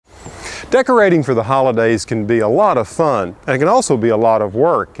Decorating for the holidays can be a lot of fun, and it can also be a lot of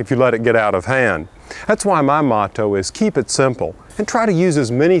work if you let it get out of hand. That's why my motto is keep it simple and try to use as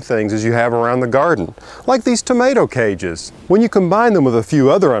many things as you have around the garden, like these tomato cages. When you combine them with a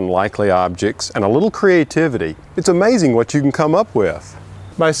few other unlikely objects and a little creativity, it's amazing what you can come up with.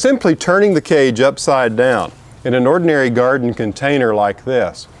 By simply turning the cage upside down in an ordinary garden container like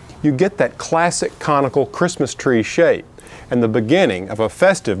this, you get that classic conical Christmas tree shape and the beginning of a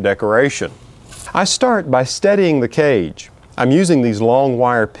festive decoration. I start by steadying the cage. I'm using these long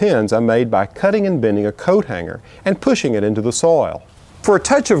wire pins I made by cutting and bending a coat hanger and pushing it into the soil. For a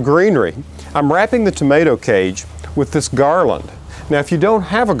touch of greenery, I'm wrapping the tomato cage with this garland. Now if you don't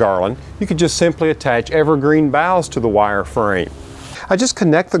have a garland, you could just simply attach evergreen boughs to the wire frame. I just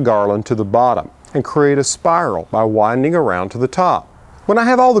connect the garland to the bottom and create a spiral by winding around to the top. When I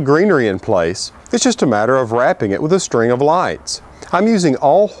have all the greenery in place, it's just a matter of wrapping it with a string of lights. I'm using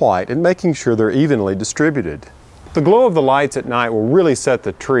all white and making sure they're evenly distributed. The glow of the lights at night will really set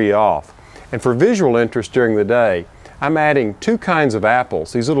the tree off. And for visual interest during the day, I'm adding two kinds of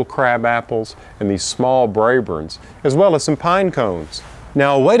apples, these little crab apples and these small Braeburns, as well as some pine cones.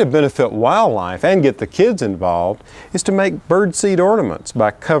 Now, a way to benefit wildlife and get the kids involved is to make birdseed ornaments by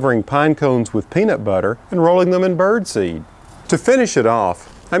covering pine cones with peanut butter and rolling them in birdseed. To finish it off,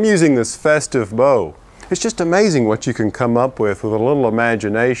 I'm using this festive bow. It's just amazing what you can come up with a little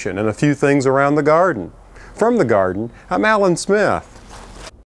imagination and a few things around the garden. From the garden, I'm Alan Smith.